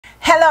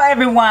Hello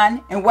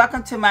everyone and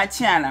welcome to my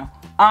channel.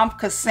 I'm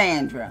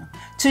Cassandra.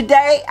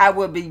 Today I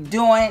will be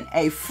doing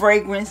a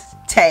fragrance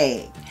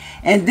tag,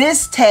 and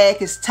this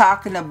tag is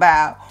talking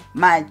about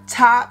my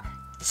top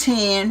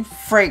 10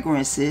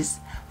 fragrances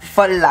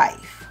for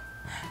life.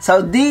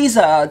 So these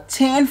are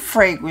 10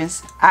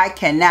 fragrances I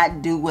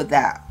cannot do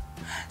without.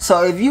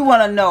 So if you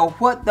want to know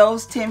what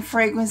those 10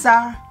 fragrances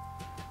are,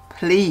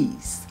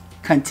 please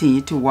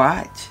continue to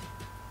watch.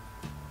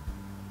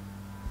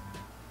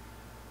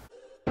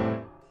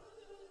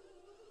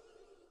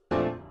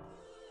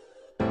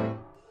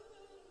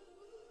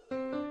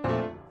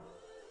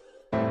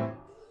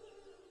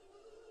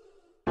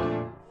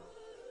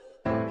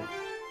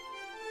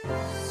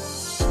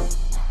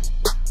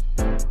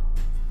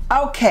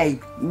 Okay,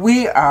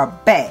 we are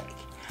back.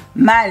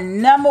 My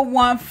number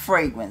one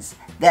fragrance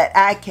that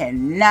I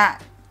can't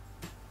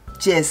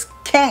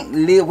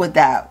live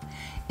without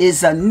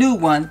is a new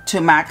one to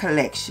my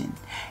collection.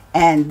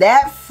 And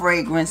that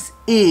fragrance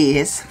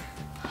is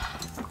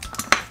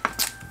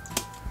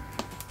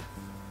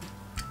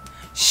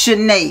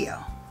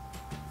Chanel.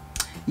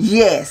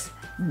 Yes,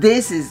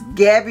 this is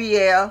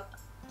Gabrielle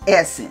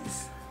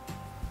Essence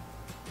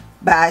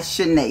by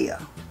Chanel.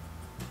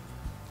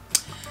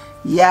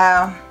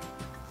 Y'all,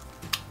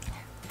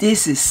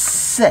 this is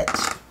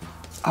such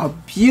a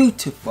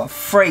beautiful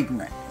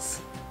fragrance.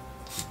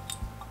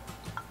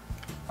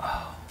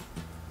 Oh.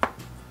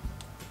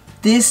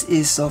 This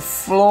is a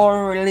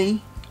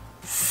florally,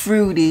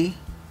 fruity,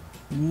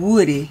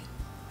 woody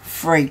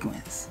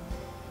fragrance.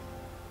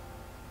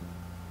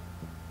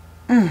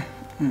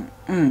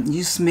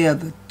 You smell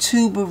the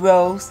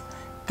tuberose,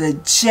 the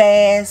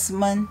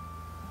jasmine.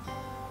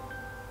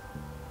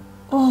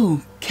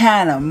 Oh,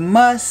 kind of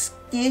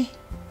musky.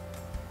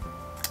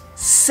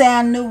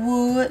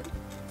 Sandalwood,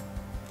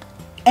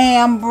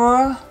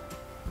 amber.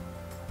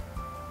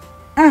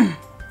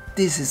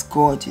 This is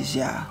gorgeous,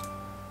 y'all.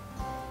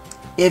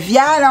 If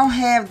y'all don't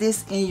have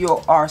this in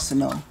your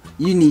arsenal,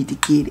 you need to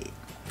get it.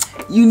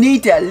 You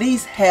need to at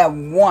least have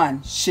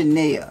one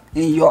Chanel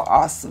in your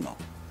arsenal.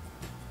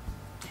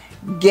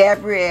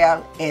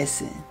 Gabrielle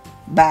Essence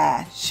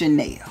by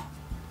Chanel.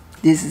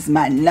 This is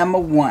my number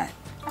one.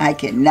 I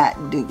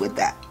cannot do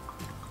without.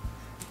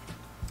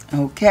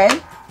 Okay.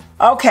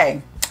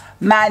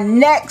 My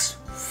next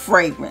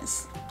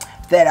fragrance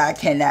that I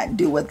cannot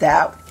do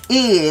without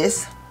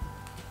is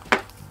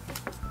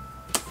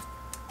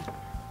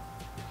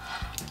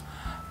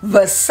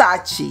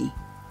Versace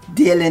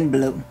Dealing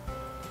Blue.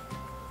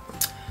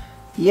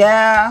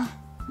 Yeah,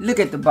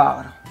 look at the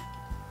bottle.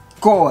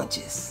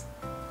 Gorgeous.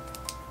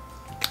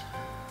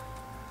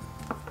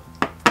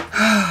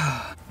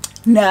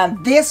 Now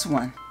this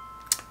one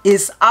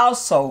is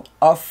also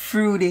a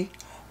fruity,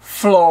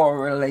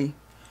 florally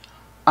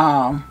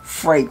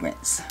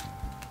fragrance.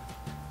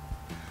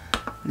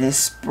 Let's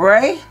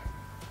spray.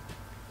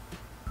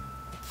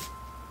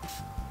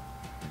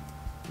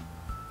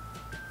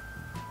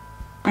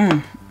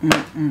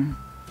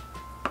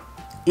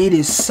 It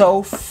is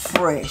so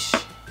fresh.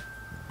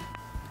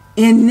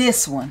 In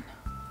this one,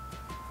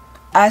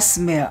 I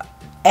smell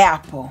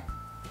apple,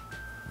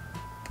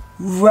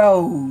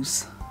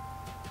 rose,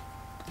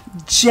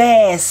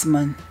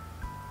 jasmine,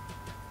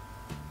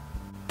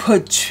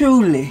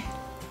 patchouli,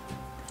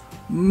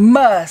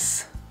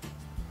 musk.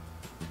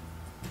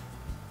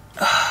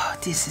 Oh,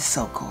 this is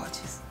so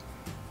gorgeous.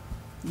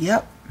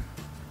 Yep.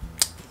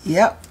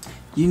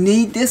 You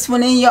need this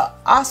one in your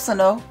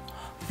arsenal.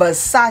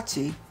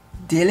 Versace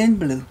Dealing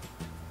Blue.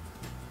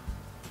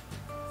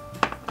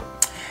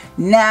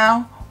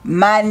 Now,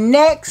 my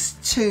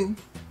next two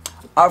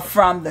are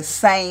from the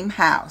same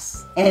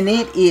house, and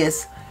it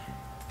is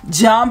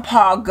Jean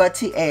Paul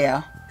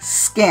Gaultier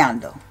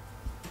Scandal.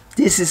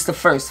 This is the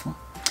first one.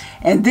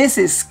 And this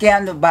is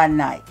Scandal by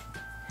Night.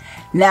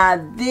 Now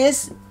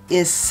this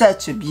is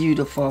such a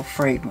beautiful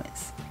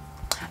fragrance.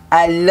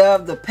 I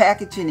love the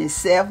packaging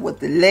itself with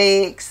the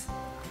legs.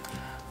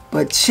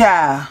 But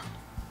child,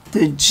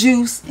 the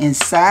juice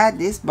inside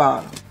this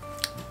bottle.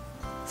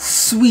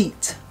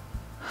 Sweet,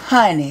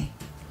 honey,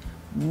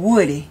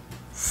 woody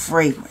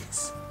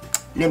fragrance.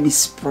 Let me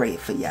spray it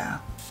for y'all.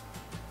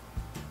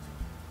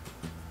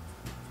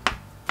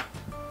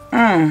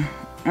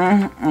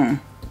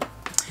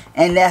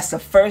 And that's the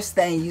first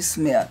thing you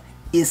smell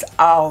is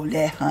all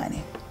that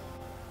honey.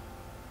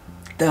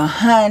 The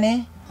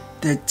honey,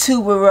 the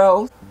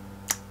tuberose,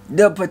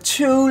 the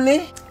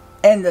patchouli,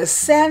 and the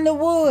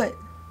sandalwood.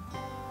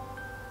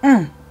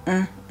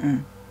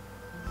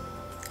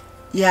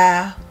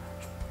 Yeah,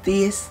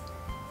 this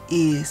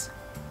is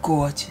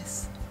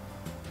gorgeous.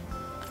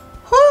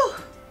 Whew.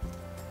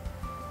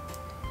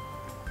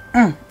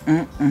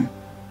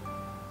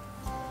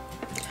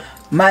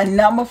 My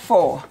number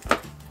 4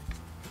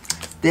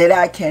 that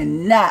I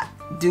cannot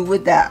do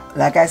without.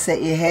 Like I said,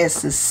 it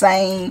has the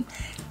same,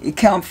 it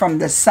comes from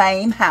the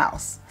same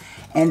house.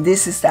 And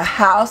this is the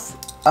house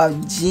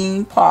of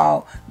Jean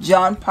Paul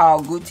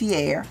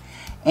Gaultier.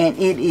 And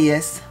it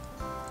is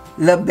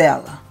La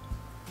Bella.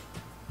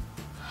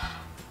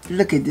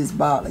 Look at this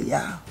bottle,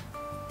 y'all.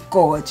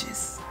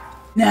 Gorgeous.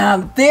 Now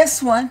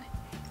this one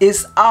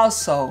is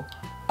also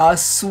a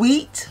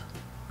sweet,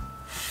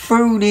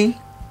 fruity,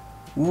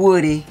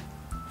 woody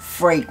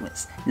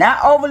fragrance.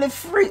 Not overly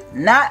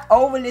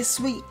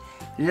sweet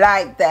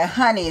like that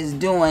honey is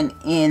doing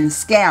in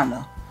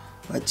Scandal,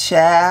 but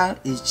child,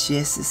 is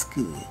just as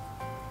good.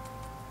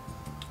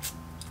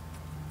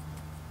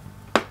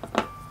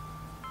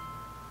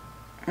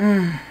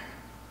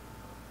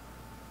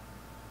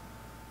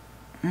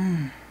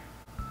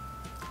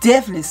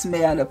 Definitely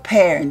smell the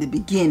pear in the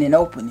beginning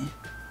opening,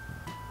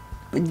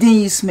 but then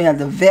you smell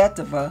the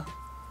vetiver,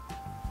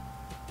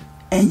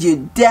 and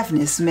you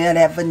definitely smell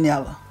that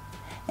vanilla.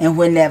 And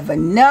when that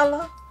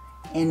vanilla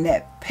and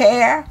that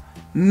pear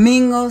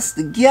mingles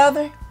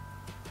together,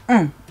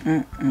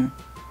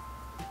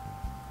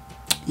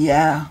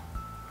 yeah,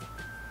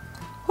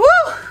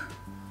 woo,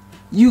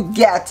 you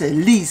got to at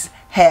least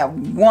have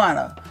one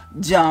of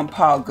Jean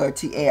Paul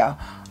Gaultier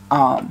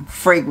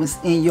fragrance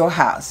in your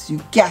house.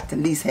 You got to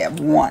at least have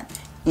one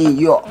in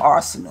your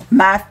arsenal.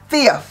 My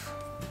fifth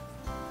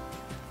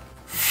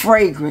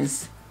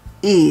fragrance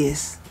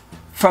is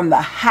from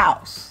the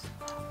house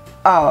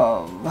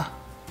of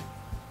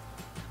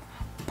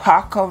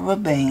Paco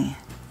Rabanne,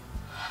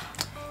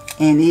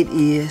 and it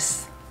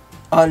is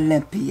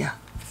Olympea.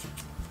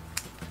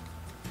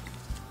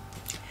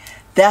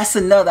 That's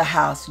another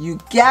house. You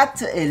got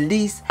to at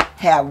least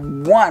have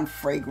one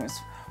fragrance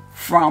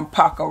from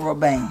Paco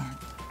Rabanne.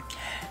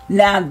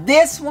 Now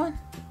this one,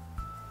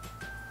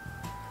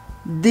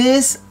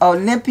 this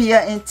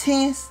Olympea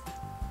Intense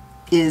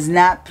is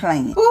not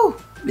plain. Ooh,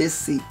 let's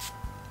see.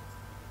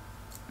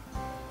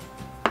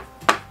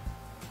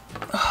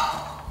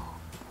 Oh,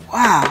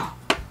 wow.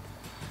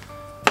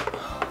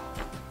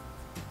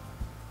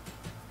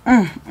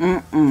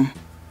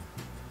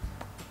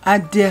 I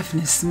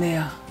definitely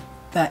smell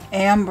the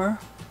amber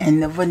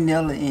and the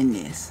vanilla in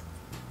this.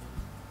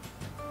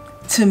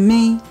 To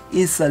me,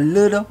 it's a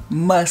little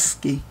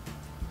musky.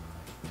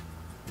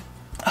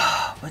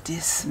 Oh, but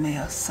this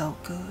smells so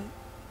good.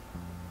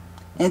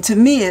 And to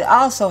me, it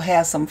also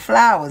has some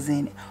flowers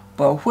in it.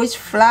 But which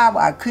flower,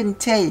 I couldn't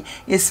tell you.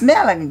 It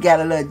smells like it got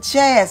a little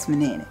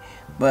jasmine in it.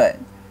 But,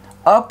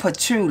 or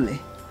patchouli.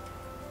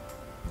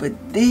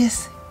 But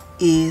this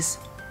is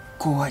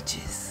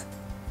gorgeous.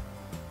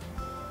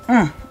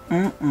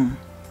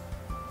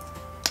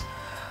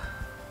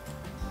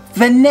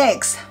 The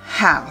next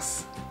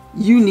house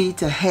you need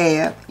to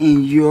have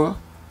in your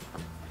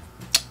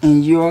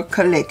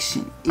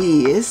collection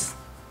is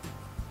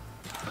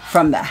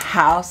from the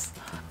house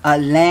of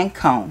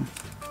Lancome.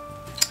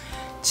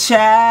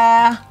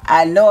 Child,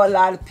 I know a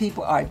lot of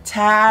people are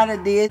tired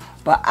of this,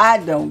 but I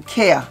don't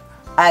care.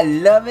 I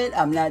love it.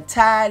 I'm not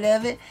tired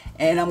of it,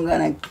 and I'm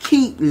gonna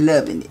keep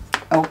loving it.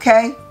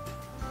 Okay?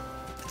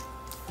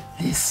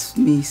 Let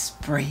me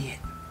spray it.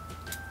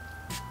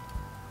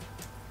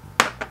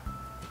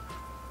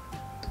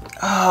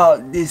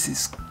 Oh, this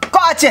is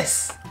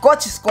gorgeous.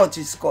 Gorgeous,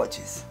 gorgeous,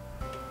 gorgeous.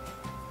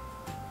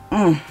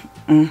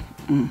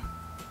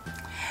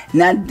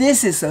 Now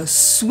this is a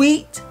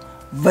sweet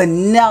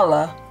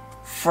vanilla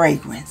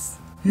fragrance.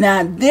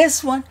 Now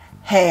this one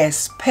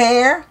has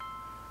pear,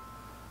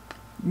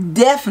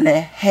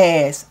 definitely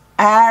has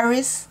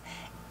iris,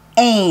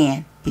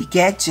 and it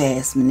got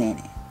jasmine in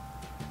it.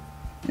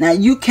 Now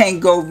you can't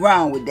go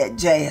wrong with that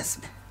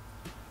jasmine.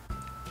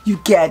 You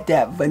got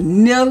that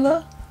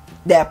vanilla,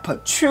 that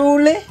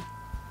patchouli.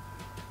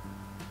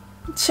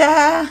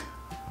 Child,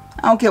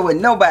 I don't care what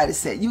nobody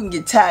said. You can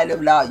get tired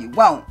of it all you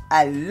want.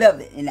 I love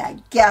it, and I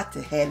got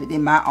to have it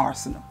in my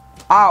arsenal.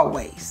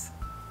 Always.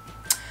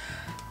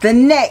 The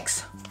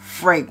next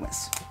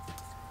fragrance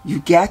you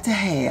got to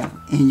have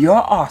in your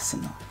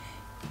arsenal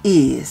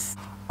is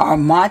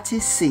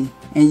Armani C.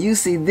 And you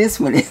see this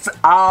one is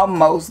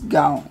almost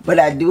gone. But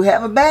I do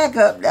have a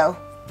backup though.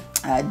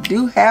 I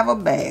do have a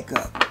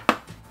backup.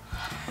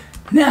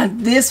 Now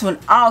this one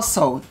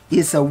also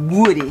is a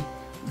woody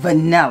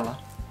vanilla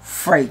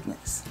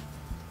fragrance.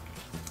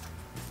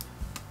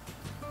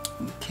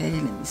 Okay,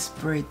 let me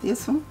spray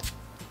this one.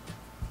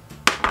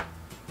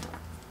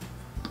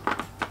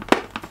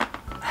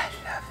 I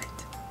love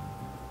it.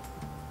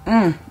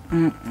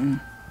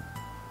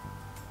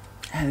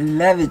 I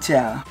love it,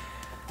 y'all.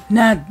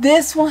 Now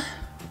this one,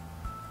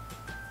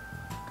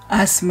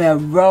 I smell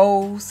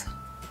rose,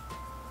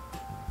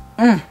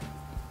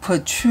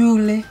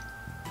 patchouli,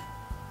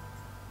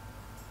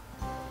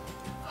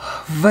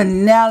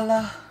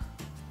 vanilla,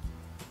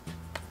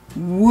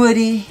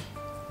 woody.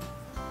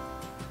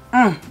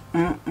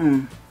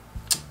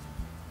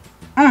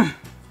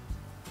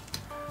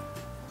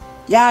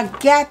 Y'all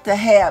got to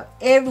have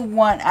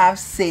everyone I've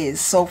said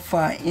so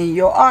far in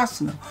your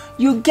arsenal.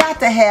 You got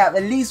to have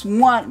at least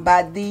one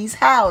by these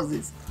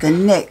houses. The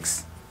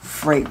next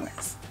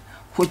fragrance,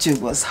 which it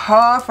was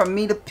hard for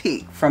me to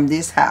pick from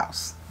this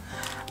house.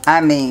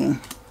 I mean,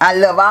 I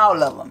love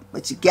all of them,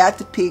 but you got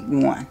to pick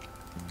one.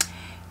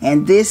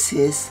 And this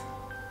is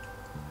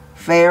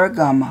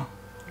Ferragamo.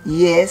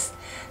 Yes,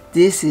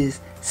 this is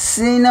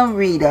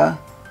Signorina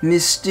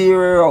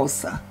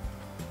Misteriosa.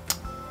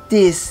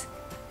 This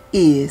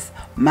is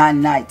my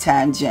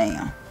nighttime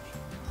jam.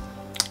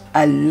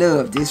 I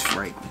love this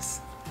fragrance.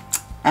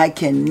 I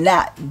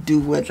cannot do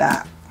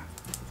without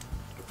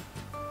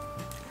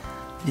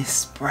this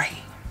spray.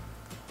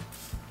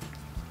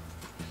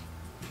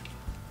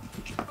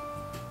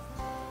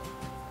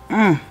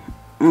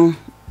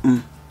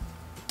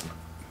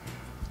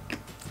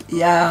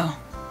 Y'all.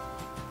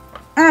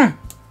 Oh.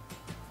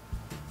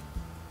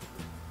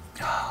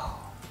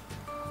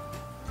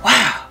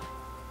 Wow.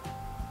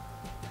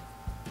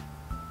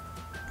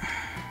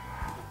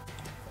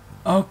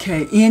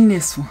 Okay, in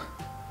this one,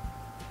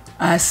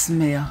 I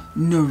smell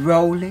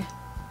neroli,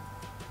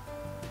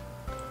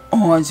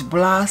 orange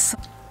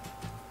blossom,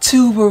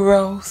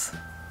 tuberose,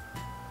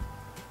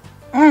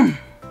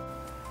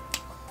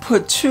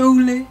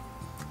 patchouli,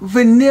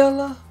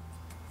 vanilla.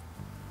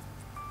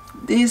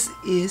 This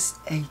is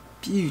a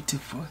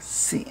beautiful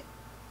scent.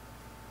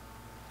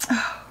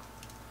 Oh.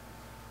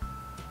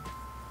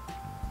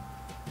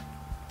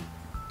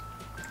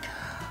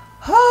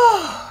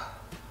 Oh.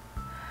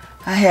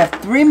 I have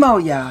 3 more,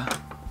 y'all.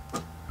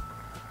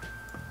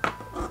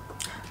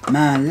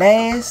 My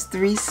last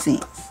 3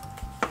 scents.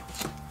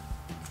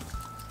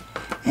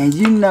 And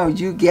you know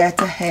you got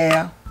to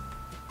have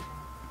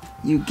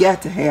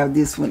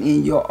this one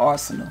in your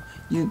arsenal.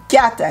 You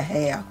got to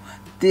have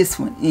this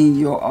one in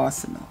your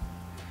arsenal.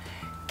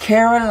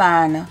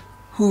 Carolina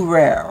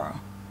Herrera.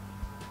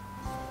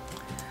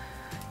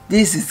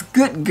 This is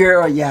good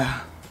girl,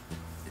 y'all.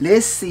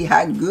 Let's see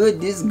how good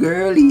this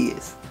girl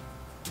is.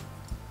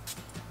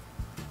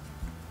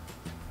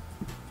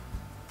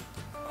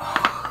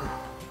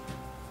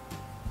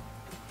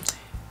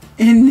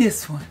 In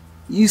this one,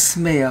 you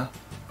smell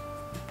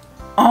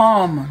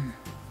almond,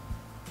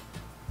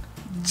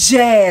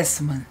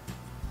 jasmine,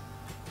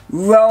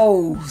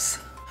 rose,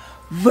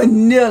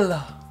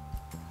 vanilla,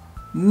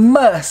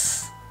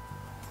 musk,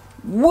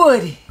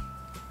 woody.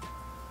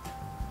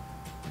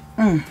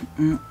 Y'all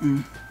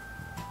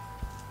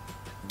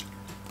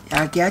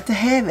got to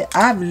have it.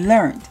 I've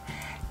learned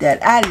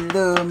that I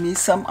love me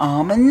some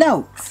almond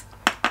notes.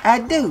 I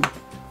do.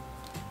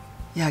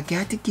 Y'all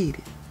got to get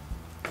it.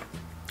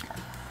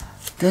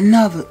 The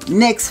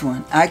next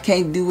one I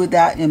can't do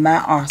without in my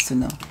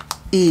arsenal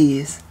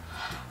is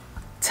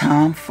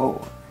Tom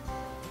Ford.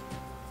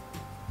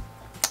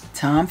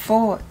 Tom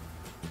Ford.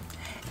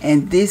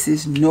 And this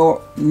is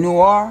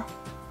Noir.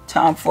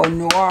 Tom Ford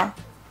Noir.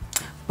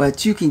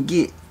 But you can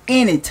get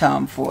any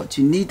Tom Ford.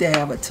 You need to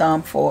have a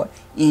Tom Ford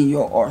in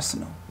your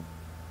arsenal.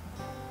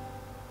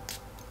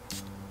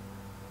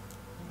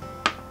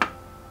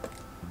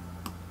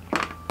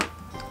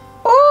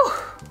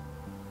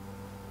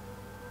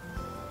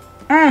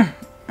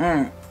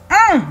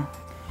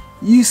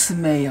 You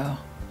smell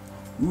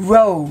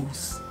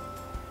rose,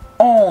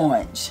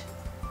 orange,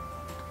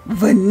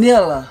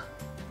 vanilla,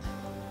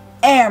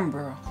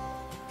 amber.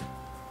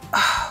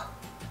 Oh.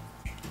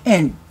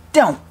 And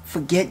don't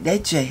forget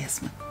that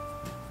jasmine.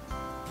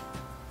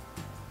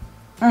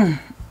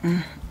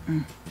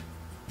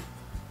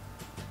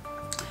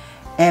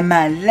 And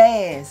my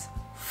last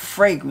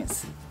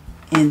fragrance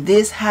in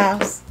this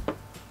house,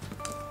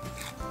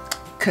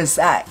 because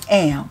I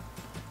am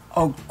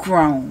a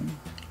grown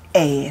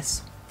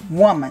ass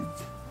woman,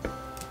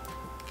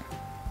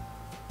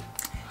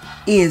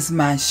 is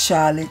my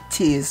Charlotte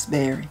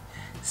Tilbury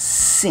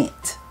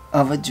Scent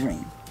of a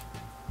Dream.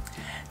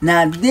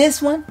 Now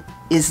this one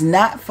is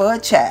not for a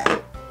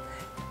child.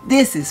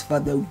 This is for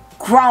the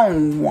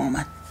grown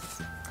woman,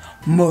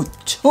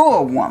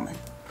 mature woman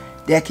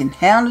that can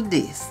handle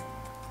this.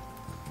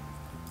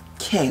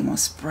 Okay, I'm gonna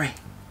spray.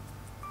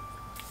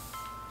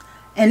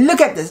 And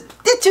look at this.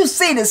 Did you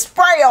see the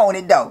spray on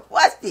it though?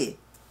 What's this?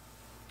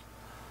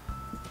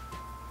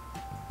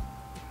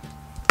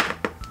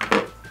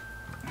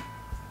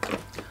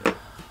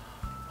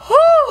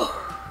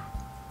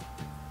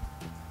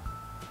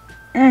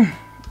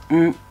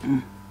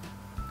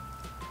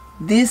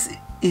 This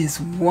is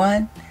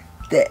one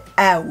that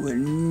I will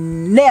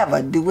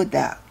never do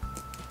without.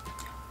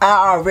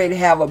 I already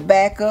have a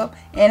backup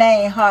and I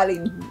ain't hardly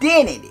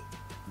dented it.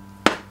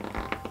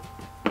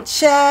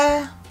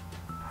 Child,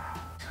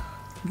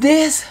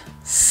 this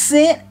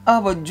Scent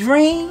of a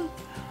Dream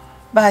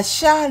by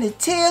Charlotte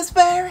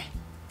Tilbury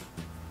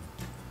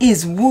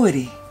is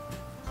woody.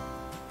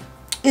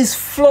 It's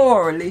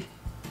florally.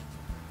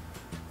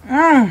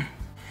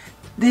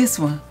 This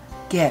one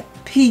got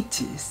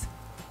peaches,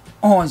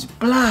 orange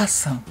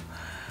blossom,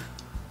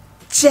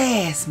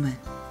 jasmine,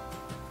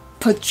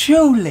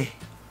 patchouli.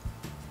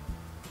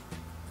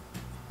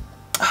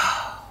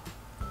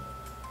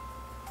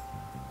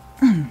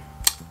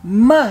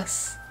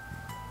 Musk,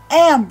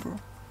 amber,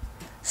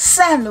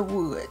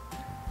 sandalwood.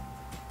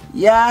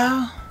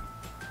 Y'all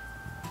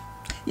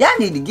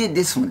need to get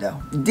this one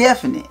though.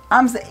 Definite.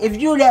 I'm saying, if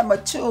you're that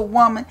mature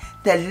woman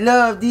that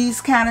love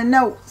these kind of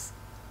notes,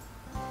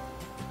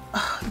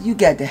 you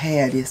got to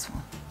have this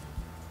one.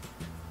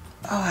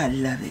 Oh, I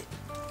love it.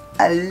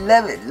 I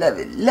love it, love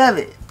it, love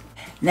it.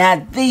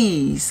 Now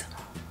these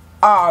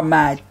are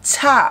my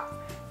top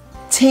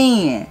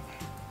 10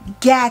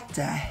 got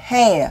to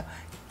have,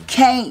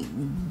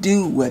 can't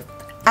do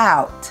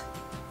without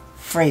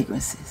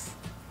fragrances.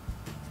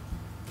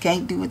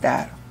 Can't do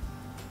without them.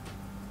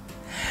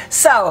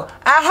 So,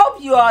 I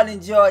hope you all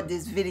enjoyed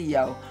this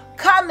video.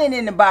 Comment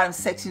in the bottom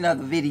section of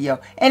the video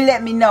and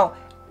let me know,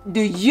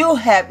 do you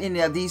have any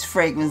of these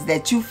fragrances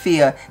that you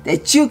feel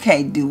that you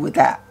can't do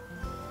without?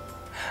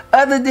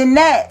 Other than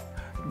that,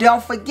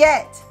 don't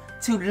forget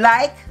to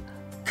like,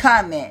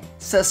 comment,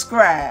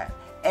 subscribe,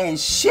 and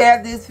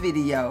share this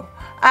video.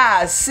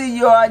 I'll see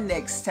you all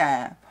next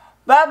time.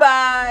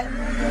 Bye-bye.